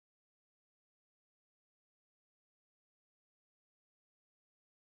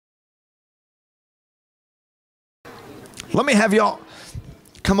Let me have y'all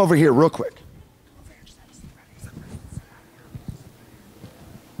come over here real quick.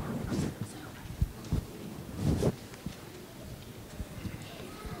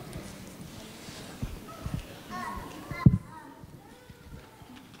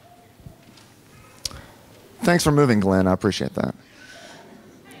 Thanks for moving, Glenn. I appreciate that.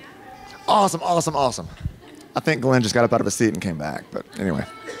 Awesome, awesome, awesome. I think Glenn just got up out of his seat and came back, but anyway.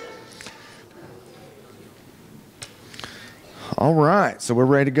 All right, so we're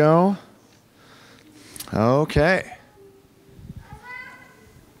ready to go. Okay.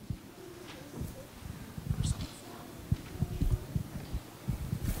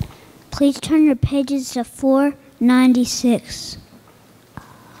 Please turn your pages to 496.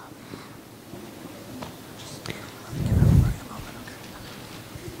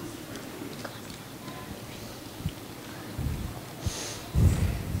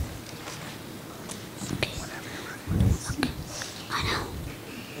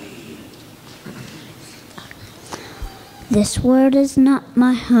 This world is not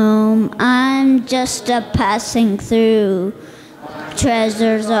my home, I'm just a passing through.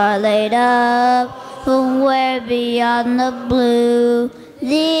 Treasures are laid up somewhere beyond the blue. The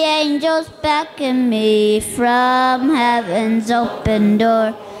angels beckon me from heaven's open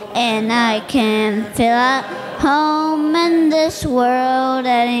door, and I can't feel at home in this world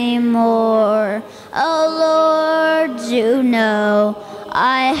anymore. Oh Lord, you know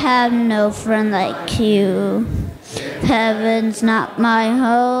I have no friend like you. Heaven's not my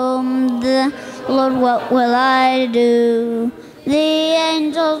home, Lord, what will I do? The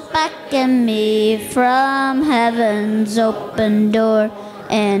angels beckon me from heaven's open door,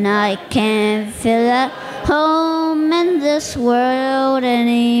 and I can't feel at home in this world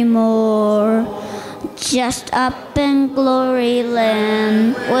anymore. Just up in glory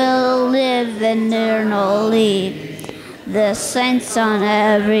land we'll live eternally. The saints on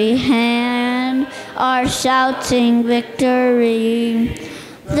every hand are shouting victory.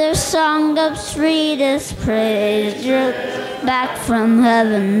 Their song of sweetest praise back from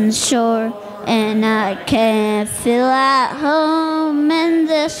heaven's shore, and I can't feel at home in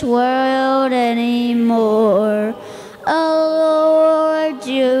this world anymore. Oh Lord,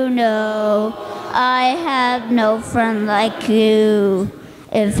 you know I have no friend like you.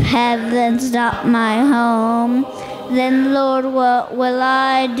 If heaven's not my home, then Lord, what will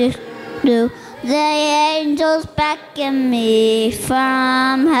I do? The angels beckon me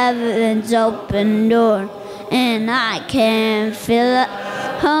from heaven's open door, and I can't feel at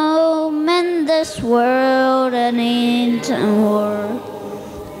home in this world anymore.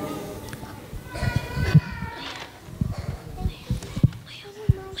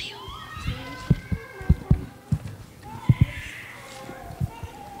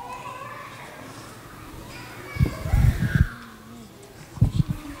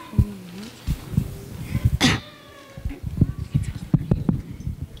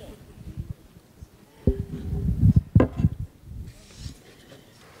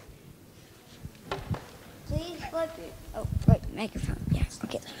 Microphone, yes,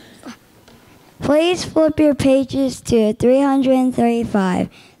 okay. Please flip your pages to 335.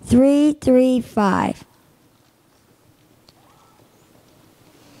 335.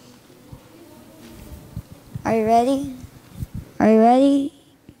 Are you ready? Are you ready?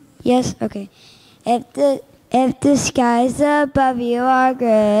 Yes? Okay. If the skies above you are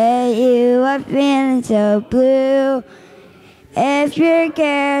gray, you are feeling so blue. If your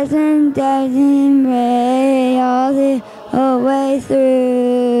cares and doubting weigh all the way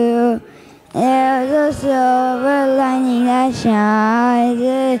through, there's a silver lining that shines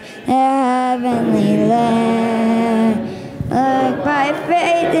in the heavenly land. Look by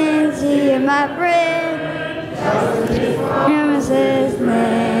faith and see my friend, His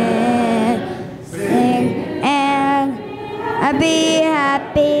name. Sing and be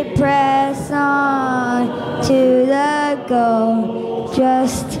happy, press on to the goal.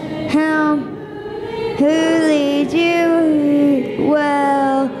 Trust Him who leads you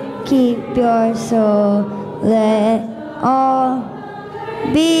will keep your soul. Let all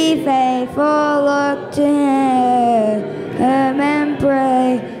be faithful, look to Him and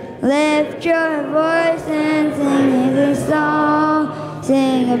pray. Lift your voice and sing His song.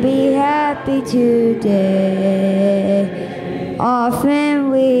 Sing and be happy today. Often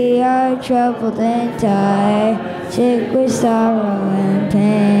we are troubled and tired, sick with sorrow and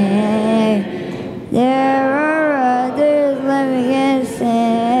pain. There are others living in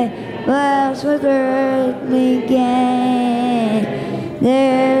sin, blessed with earthly gain.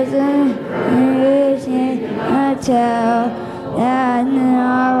 There's a reason I tell that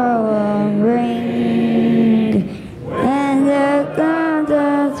tomorrow will bring.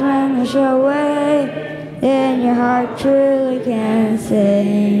 your heart truly can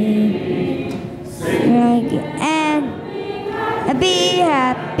sing. And be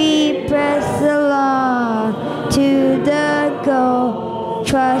happy, press along to the goal.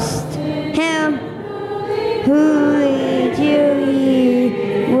 Trust Him who leads you,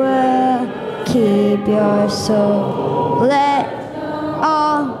 He will keep your soul. Let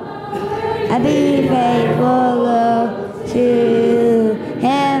all be faithful, look to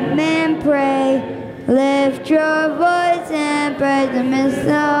Him and pray. Lift your voice and praise Him in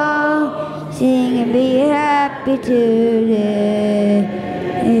song. Sing and be happy today.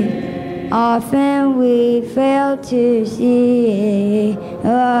 Often we fail to see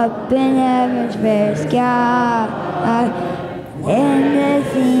up in heaven's fair sky, and it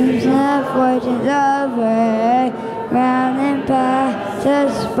seems the fortunes over, round and pass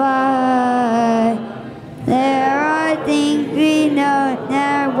us by. There are things we know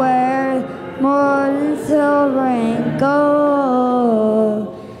that worth more than silver and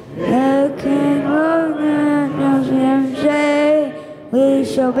gold. The King of the say, we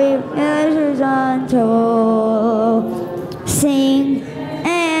shall be measures untold. Sing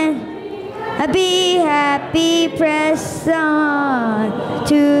and be happy, press on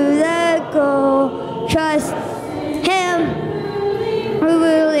to the goal. Trust Him who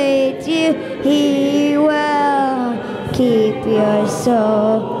will lead you, He will keep your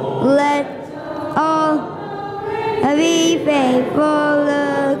soul. Let all be faithful,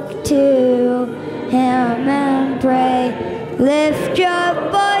 look to Him and pray. Lift your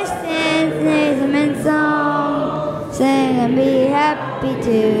voice and praise Him in song. Sing and be happy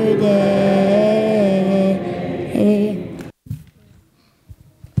today.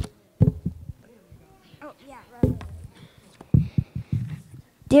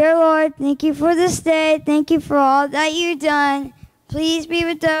 Dear Lord, thank you for this day. Thank you for all that you've done. Please be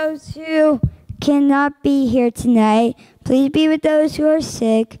with those who cannot be here tonight. Please be with those who are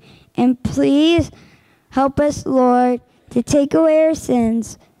sick. And please help us, Lord, to take away our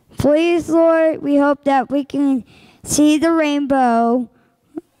sins. Please, Lord, we hope that we can see the rainbow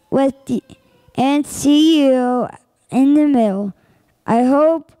and see you in the middle. I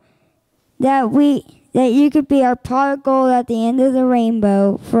hope that you could be our prodigal at the end of the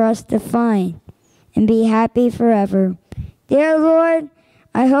rainbow for us to find and be happy forever. Dear Lord,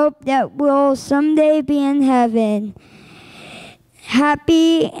 I hope that we'll someday be in heaven,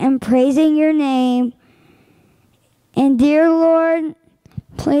 happy and praising your name. And dear Lord,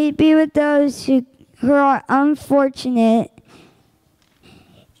 please be with those who are unfortunate.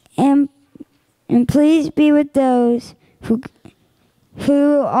 And please be with those who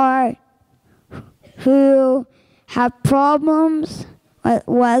have problems with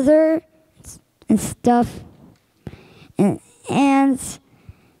weather and stuff. And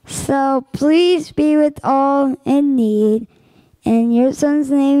so please be with all in need. In your Son's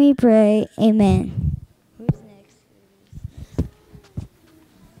name we pray. Amen. Who's next?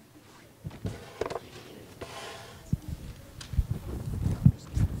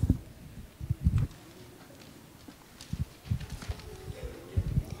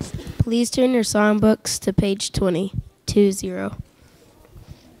 Please turn your songbooks to page 20.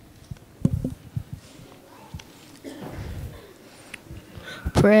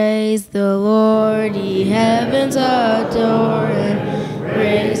 Praise the Lord, ye heavens adore Him.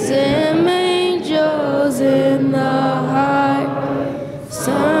 Praise Him, angels in the high.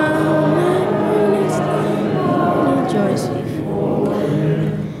 Sun and moon and stars rejoice before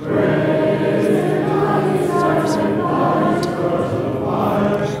Him. Praise the Lord, His stars and waters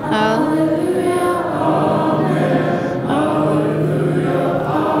above. Hallelujah, amen. Hallelujah,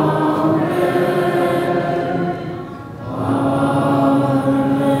 amen.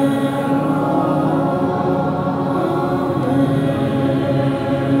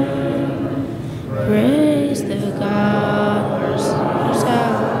 Praise the God, our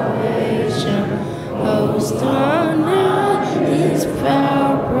salvation. Host on earth, His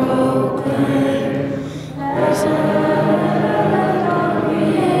power proclaim.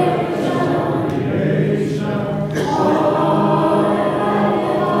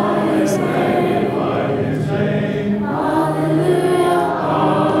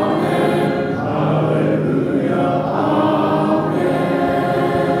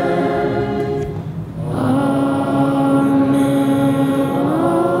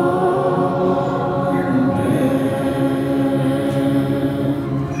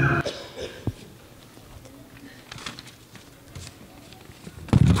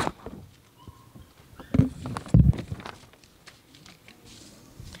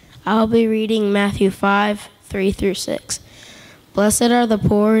 I'll be reading Matthew 5, 3 through 6. Blessed are the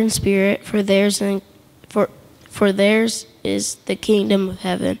poor in spirit, for for theirs is the kingdom of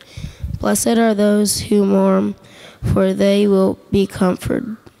heaven. Blessed are those who mourn, for they will be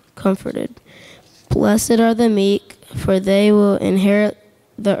comforted. Blessed are the meek, for they will inherit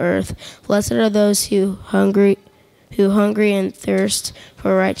the earth. Blessed are those who hungry and thirst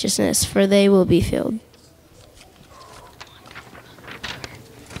for righteousness, for they will be filled.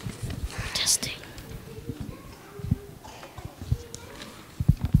 Testing.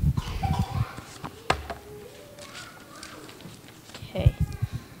 Okay.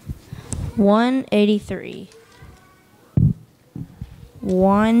 183.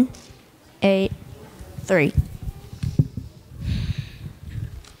 183.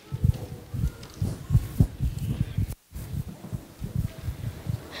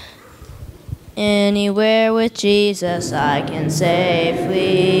 Anywhere with Jesus I can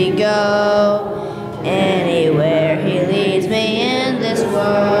safely go. Anywhere he leads me in this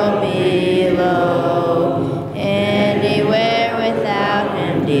world below. Anywhere without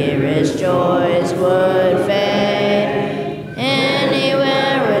him dearest joys would fade.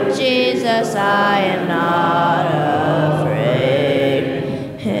 Anywhere with Jesus I am not afraid.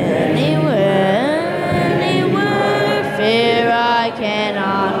 Anywhere fear I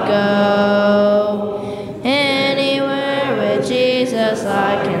cannot go.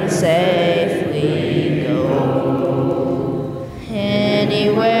 I can safely go.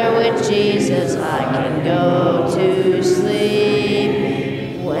 Anywhere with Jesus I can go to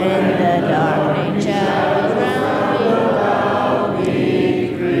sleep. When the darkening shadows round me I'll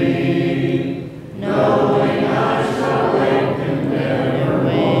be free, knowing I shall wake and never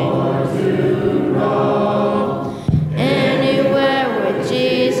wait to roam. Anywhere with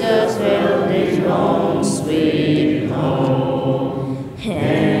Jesus filled his home, sweet home.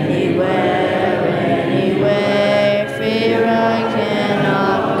 Anywhere, fear I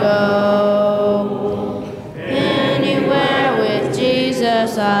cannot go. Anywhere with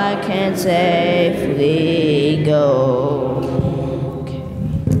Jesus I can safely go. Okay.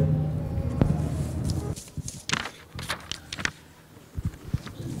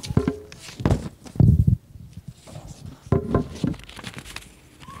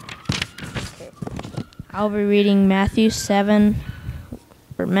 I'll be reading Matthew 5,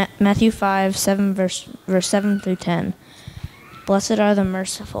 7, verse 7 through 10. Blessed are the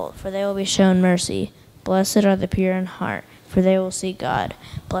merciful, for they will be shown mercy. Blessed are the pure in heart, for they will see God.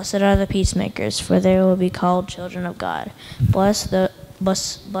 Blessed are the peacemakers, for they will be called children of God. Blessed are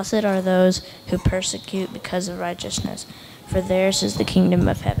those who persecute because of righteousness, for theirs is the kingdom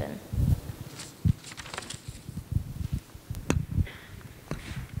of heaven.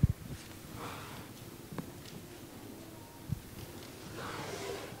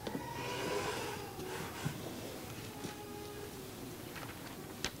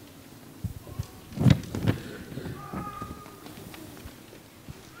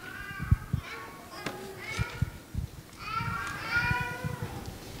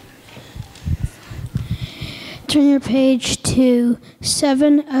 Turn your page to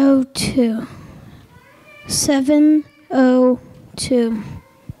 702. 702.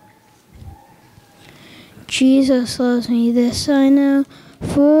 Jesus loves me, this I know,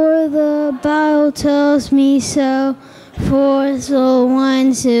 for the Bible tells me so. For the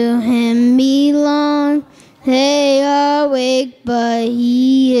ones who him belong, they are weak, but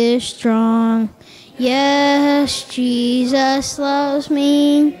he is strong. Yes, Jesus loves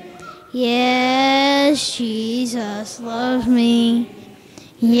me. Yes, Jesus loves me.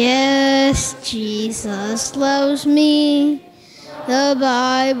 Yes, Jesus loves me. The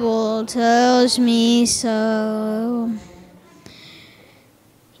Bible tells me so.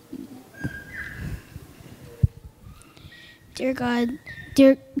 Dear God,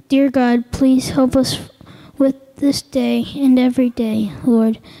 please help us with this day and every day,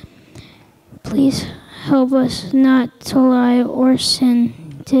 Lord. Please help us not to lie or sin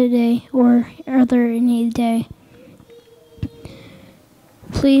today or other any day.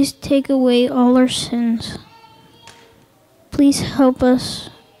 Please take away all our sins. Please help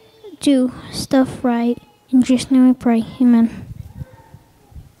us do stuff right. In Jesus' name we pray. Amen.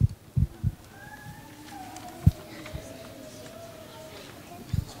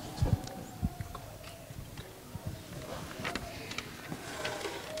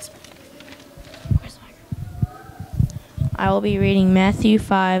 I will be reading Matthew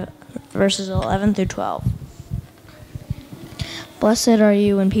 5, verses 11 through 12. Blessed are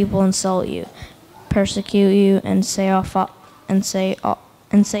you when people insult you, persecute you, and say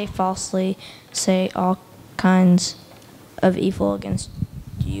falsely all kinds of evil against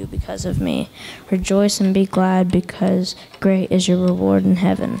you because of me. Rejoice and be glad, because great is your reward in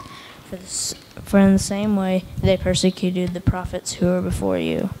heaven. For in the same way they persecuted the prophets who were before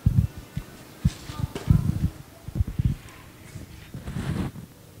you.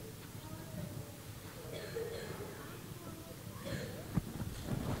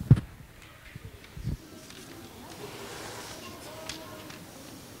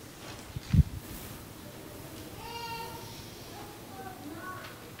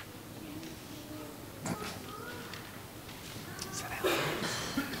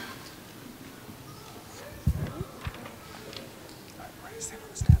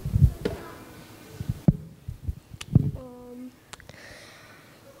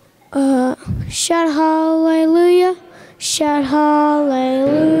 Shout hallelujah, shout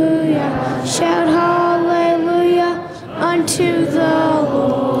hallelujah, shout hallelujah unto the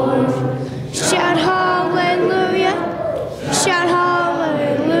Lord. Shout hallelujah, shout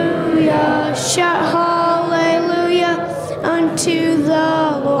hallelujah, shout hallelujah unto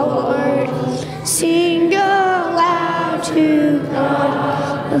the Lord. Sing aloud to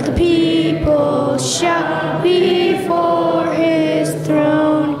God, let the people shout before his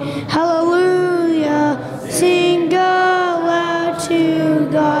throne. Hallelujah, sing aloud to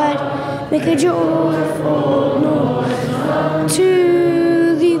God, make a joyful noise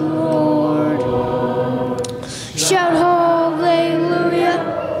to the Lord. Shout hallelujah,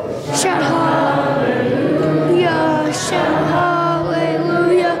 shout hallelujah, shout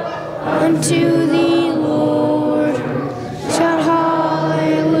hallelujah unto the Lord. Shout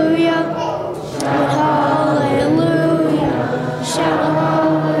hallelujah, hallelujah, shout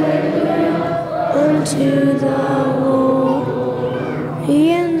hallelujah unto the Lord. The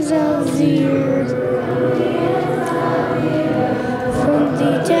ends of the earth, from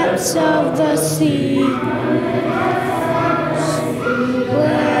the depths of the sea,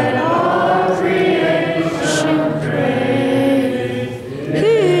 let all creation praise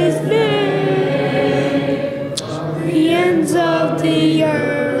his name. The ends of the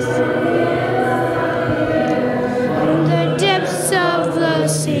earth, from the depths of the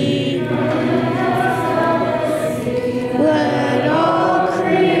sea, let all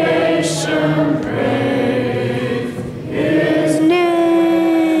creation praise his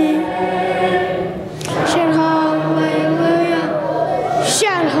name. Shout hallelujah,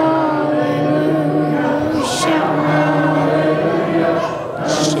 shout hallelujah, shout hallelujah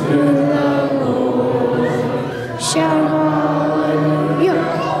to the Lord. Shout hallelujah,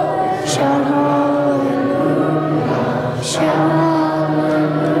 shout hallelujah, shout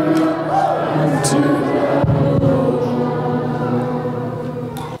hallelujah unto the Lord.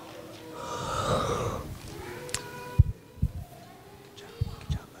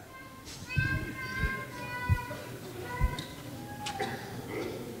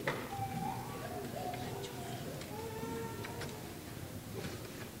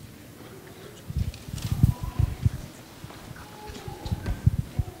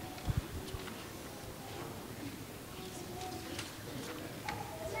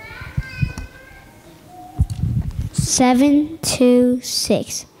 Seven, 2,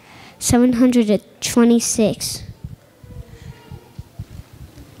 6, 726.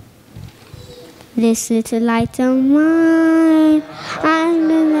 This little light of mine, I'm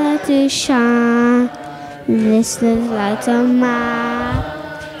gonna let it shine. This little light of mine,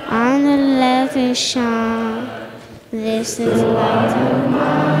 I'm gonna let it shine. This little light of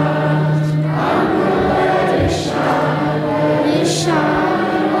mine, I'm gonna let it shine. Let it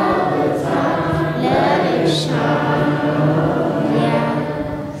shine all the time. Let it shine. Yeah.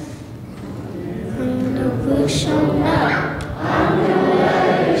 I'm gonna push on up. I'm gonna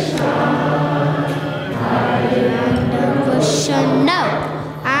let it shine. I'm gonna push on up.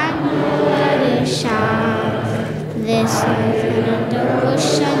 I'm gonna let it shine. This is gonna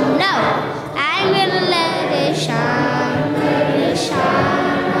push on up. I'm gonna let it shine. Let it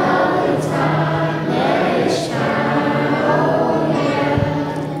shine all the time. Let it shine. Oh yeah.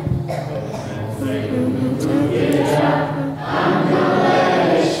 I'm gonna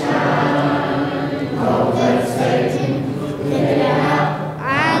let it shine. Over Satan, take it out.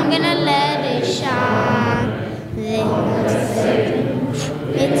 I'm gonna let it shine. Then Satan,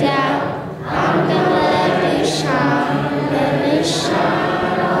 it's out. I'm gonna let it shine. Let it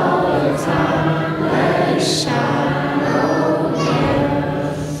shine all the time. Let it shine. Oh yeah.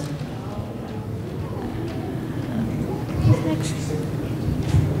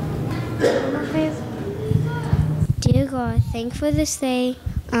 Dear God, thank you for this day.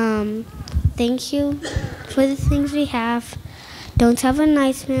 Thank you for the things we have. Don't have a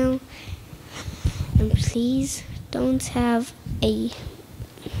nightmare. And please don't have a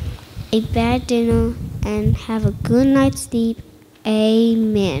bad dinner and have a good night's sleep.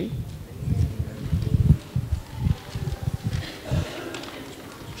 Amen.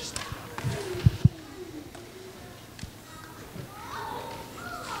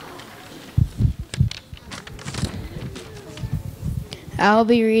 I'll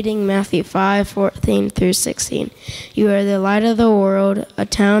be reading Matthew 5:14 through 16. You are the light of the world. A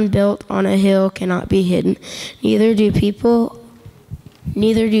town built on a hill cannot be hidden. Neither do people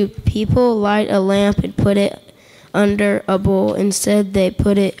light a lamp and put it under a bowl. Instead, they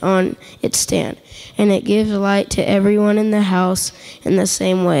put it on its stand, and it gives light to everyone in the house. In the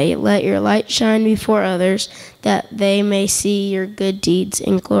same way, let your light shine before others, that they may see your good deeds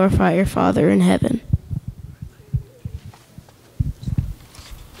and glorify your Father in heaven.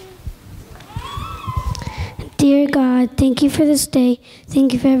 Dear God, thank you for this day.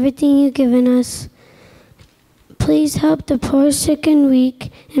 Thank you for everything you've given us. Please help the poor, sick, and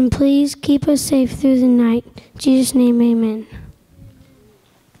weak, and please keep us safe through the night. In Jesus' name, amen.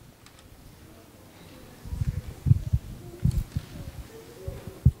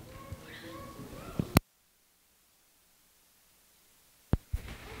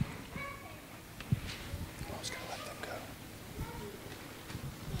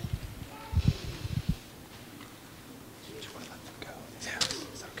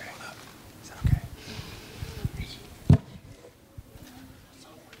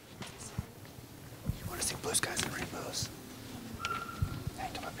 Blue skies and rainbows. Hey,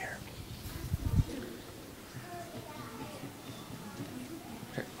 come up here.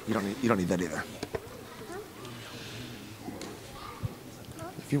 Here, you don't need that either.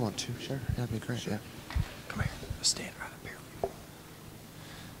 If you want to, sure. That'd be great. Sure. Yeah. Come here. Let's stand right up here.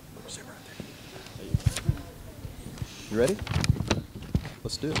 Sit right there. You ready?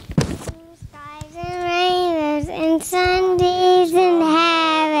 Let's do it. Skies and rainbows and Sundays in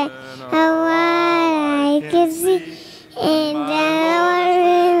heaven. Oh, what I can see, and I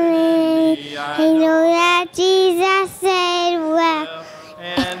know that Jesus said, well,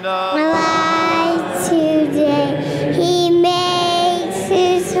 alive today, He makes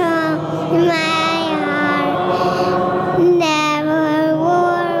His home in my heart. Never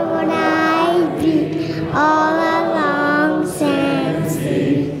would I be all along since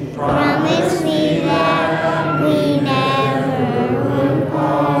He promised me that we never would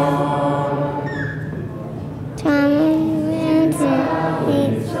part.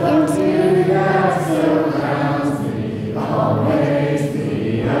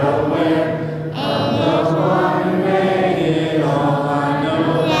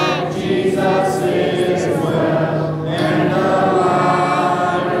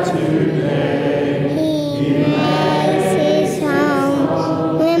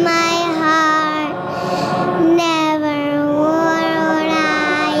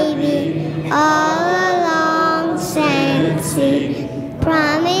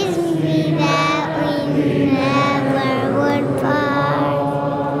 Promise me that we never would part.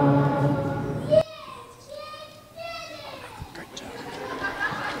 Great job.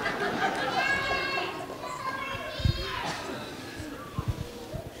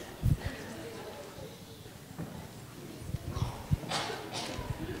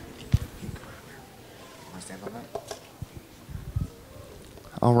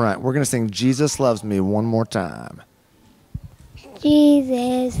 All right, we're going to sing Jesus Loves Me one more time.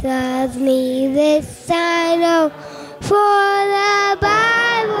 Jesus loves me, this I know, for the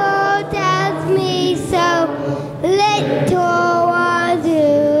Bible tells me so. Little ones who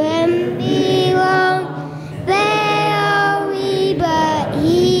him belong, they are weak, but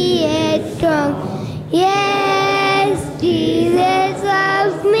He is strong. Yes, Jesus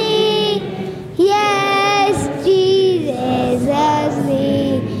loves me. Yes, Jesus loves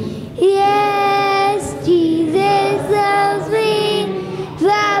me. Yes, Jesus loves me.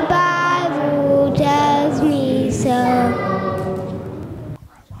 The Bible tells me so.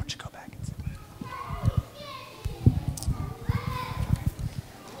 Why don't you go back and sing?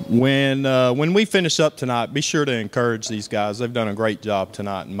 When we finish up tonight, be sure to encourage these guys. They've done a great job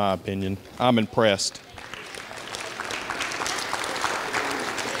tonight, in my opinion. I'm impressed.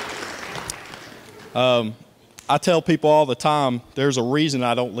 I tell people all the time, there's a reason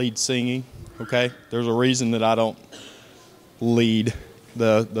I don't lead singing, okay? There's a reason that I don't lead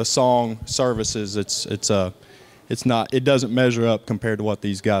the song services. It doesn't measure up compared to what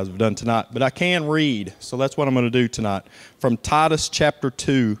these guys have done tonight. But I can read, so that's what I'm going to do tonight. From Titus chapter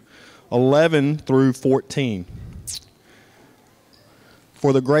 2, 11 through 14.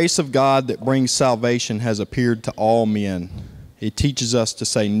 For the grace of God that brings salvation has appeared to all men. It teaches us to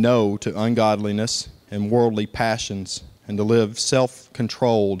say no to ungodliness and worldly passions, and to live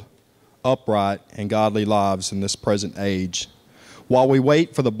self-controlled, upright, and godly lives in this present age, while we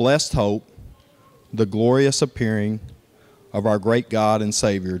wait for the blessed hope, the glorious appearing of our great God and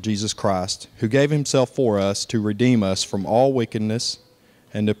Savior, Jesus Christ, who gave Himself for us to redeem us from all wickedness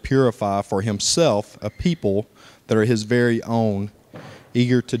and to purify for Himself a people that are His very own,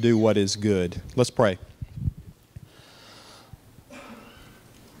 eager to do what is good. Let's pray.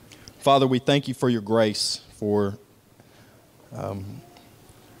 Father, we thank you for your grace, for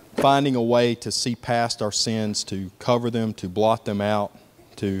finding a way to see past our sins, to cover them, to blot them out,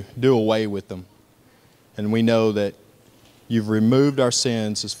 to do away with them. And we know that you've removed our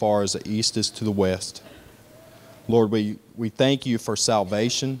sins as far as the east is to the west. Lord, we thank you for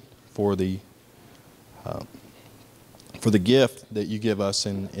salvation, for the gift that you give us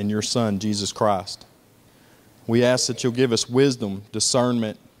in your Son, Jesus Christ. We ask that you'll give us wisdom,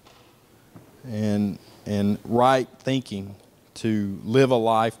 discernment, and right thinking to live a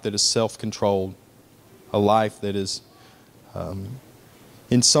life that is self-controlled, a life that is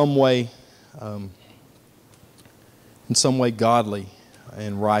in some way godly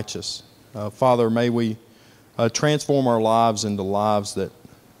and righteous. Father, may we transform our lives into lives that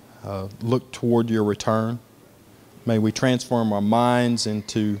look toward your return. May we transform our minds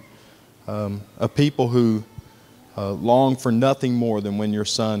into a people who long for nothing more than when your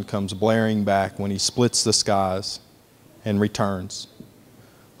Son comes blaring back, when he splits the skies and returns.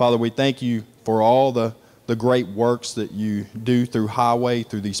 Father, we thank you for all the great works that you do through Highway,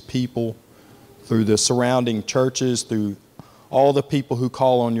 through these people, through the surrounding churches, through all the people who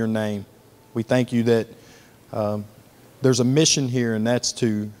call on your name. We thank you that there's a mission here, and that's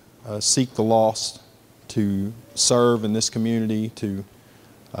to seek the lost, to serve in this community, to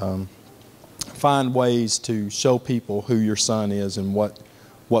find ways to show people who your Son is and what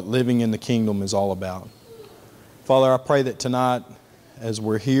living in the kingdom is all about. Father, I pray that tonight, as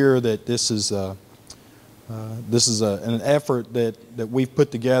we're here, that this is an effort that we've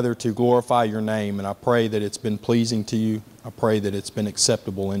put together to glorify your name, and I pray that it's been pleasing to you. I pray that it's been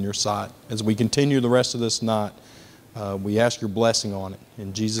acceptable in your sight. As we continue the rest of this night, we ask your blessing on it.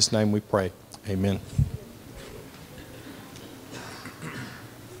 In Jesus' name we pray. Amen.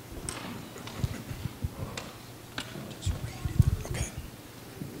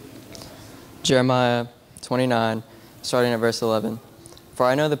 Jeremiah 29, starting at verse 11. For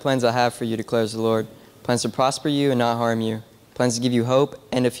I know the plans I have for you, declares the Lord, plans to prosper you and not harm you, plans to give you hope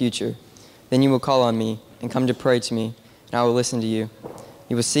and a future. Then you will call on me and come to pray to me, and I will listen to you.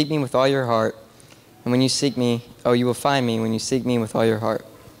 You will seek me with all your heart, and when you seek me, you will find me when you seek me with all your heart.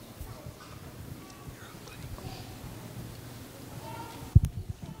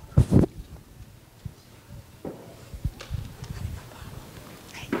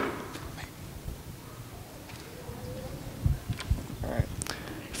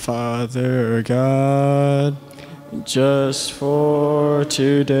 Father God, just for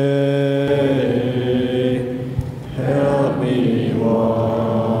today, help me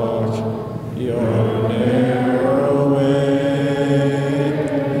walk your narrow way.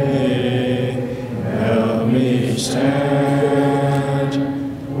 Help me stand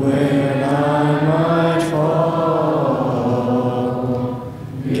when I might fall.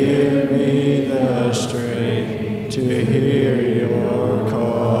 Give me the strength to hear your call.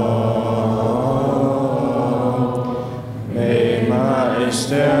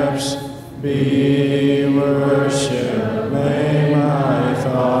 Steps be worship, may my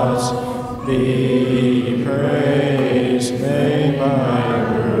thoughts be praise, may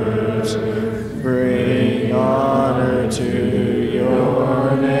my words bring honor to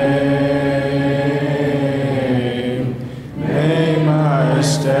your name. May my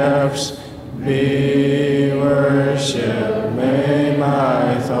steps be worship, may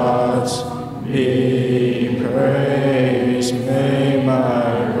my thoughts be praise, may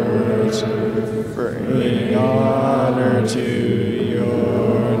my words bring honor to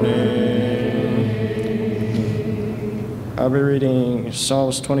your name. I'll be reading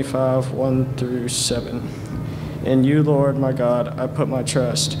Psalms 25, 1 through 7. In you, Lord, my God, I put my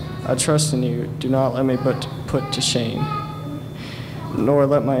trust. I trust in you. Do not let me put to shame, nor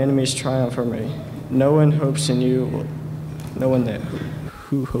let my enemies triumph over me. No one hopes in you. No one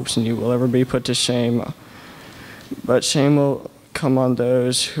who hopes in you will ever be put to shame, but shame will come on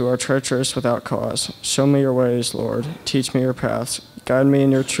those who are treacherous without cause. Show me your ways, Lord. Teach me your paths. Guide me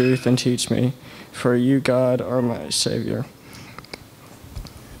in your truth and teach me, for you, God, are my Savior,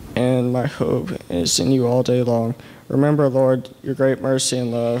 and my hope is in you all day long. Remember, Lord, your great mercy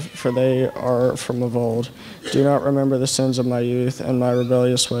and love, for they are from of old. Do not remember the sins of my youth and my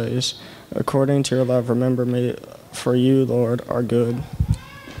rebellious ways. According to your love, remember me, for you, Lord, are good.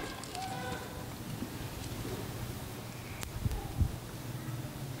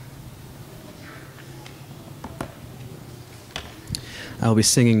 I'll be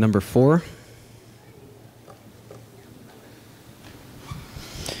singing number 4.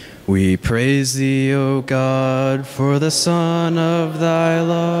 We praise thee, O God, for the Son of thy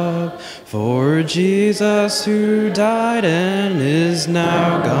love, for Jesus who died and is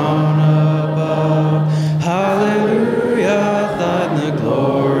now gone above. Hallelujah, thine the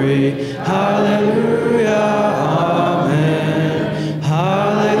glory. Hallelujah, amen.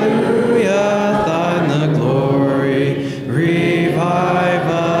 Hallelujah, thine the glory. Revive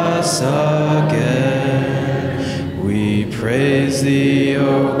us again. We praise thee,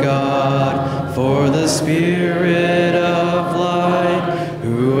 O God, for the Spirit of light,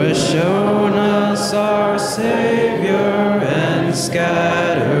 who has shown us our Savior and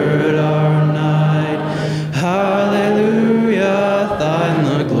scattered our night. Hallelujah, thine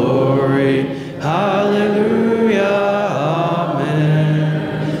the glory. Hallelujah,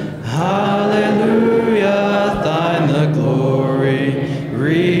 amen. Hallelujah, thine the glory.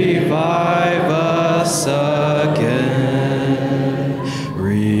 Revive us again.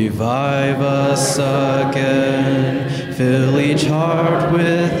 Revive us again. Fill each heart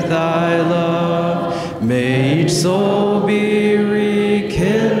with thy love. May each soul be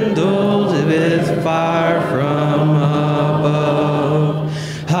rekindled with fire from above.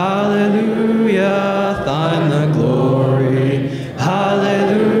 Hallelujah, thine the glory.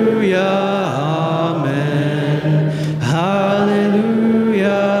 Hallelujah, amen.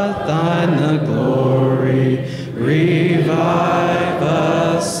 Hallelujah, thine the glory. Revive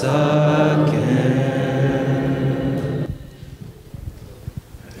us again.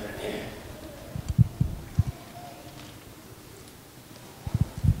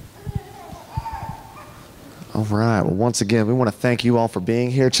 All right. Well, once again, we want to thank you all for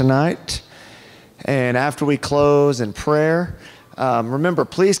being here tonight. And after we close in prayer, remember,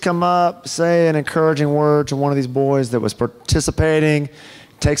 please come up, say an encouraging word to one of these boys that was participating. It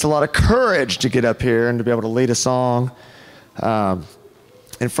takes a lot of courage to get up here and to be able to lead a song in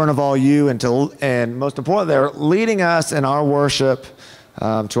front of all you, and most importantly, they're leading us in our worship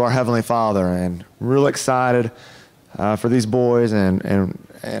to our Heavenly Father. And real excited for these boys and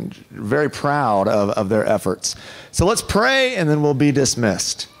very proud of their efforts. So let's pray, and then we'll be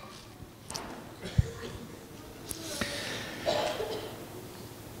dismissed.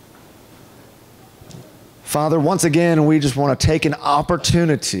 Father, once again, we just want to take an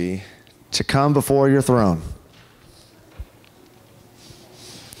opportunity to come before your throne.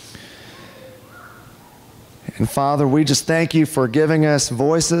 And Father, we just thank you for giving us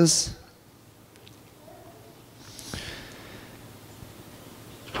voices.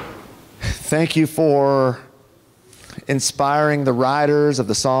 Thank you for inspiring the writers of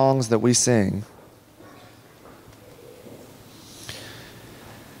the songs that we sing.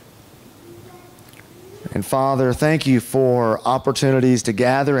 And Father, thank you for opportunities to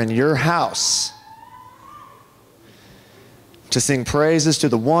gather in your house to sing praises to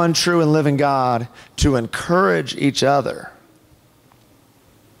the one true and living God, to encourage each other.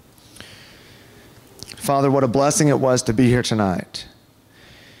 Father, what a blessing it was to be here tonight.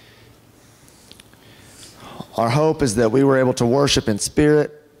 Our hope is that we were able to worship in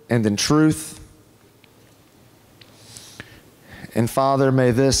spirit and in truth. And Father,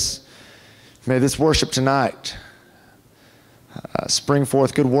 may this worship tonight spring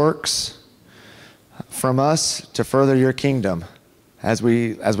forth good works from us to further your kingdom as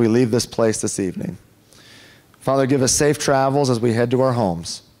we leave this place this evening. Father, give us safe travels as we head to our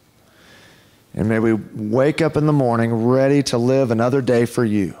homes. And may we wake up in the morning ready to live another day for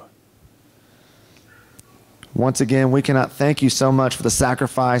you. Once again, we cannot thank you so much for the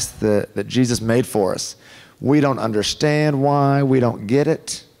sacrifice that Jesus made for us. We don't understand why, we don't get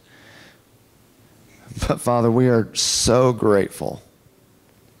it. But Father, we are so grateful.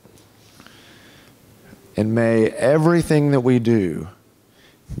 And may everything that we do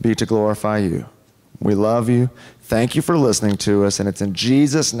be to glorify you. We love you. Thank you for listening to us, and it's in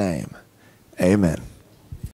Jesus' name. Amen.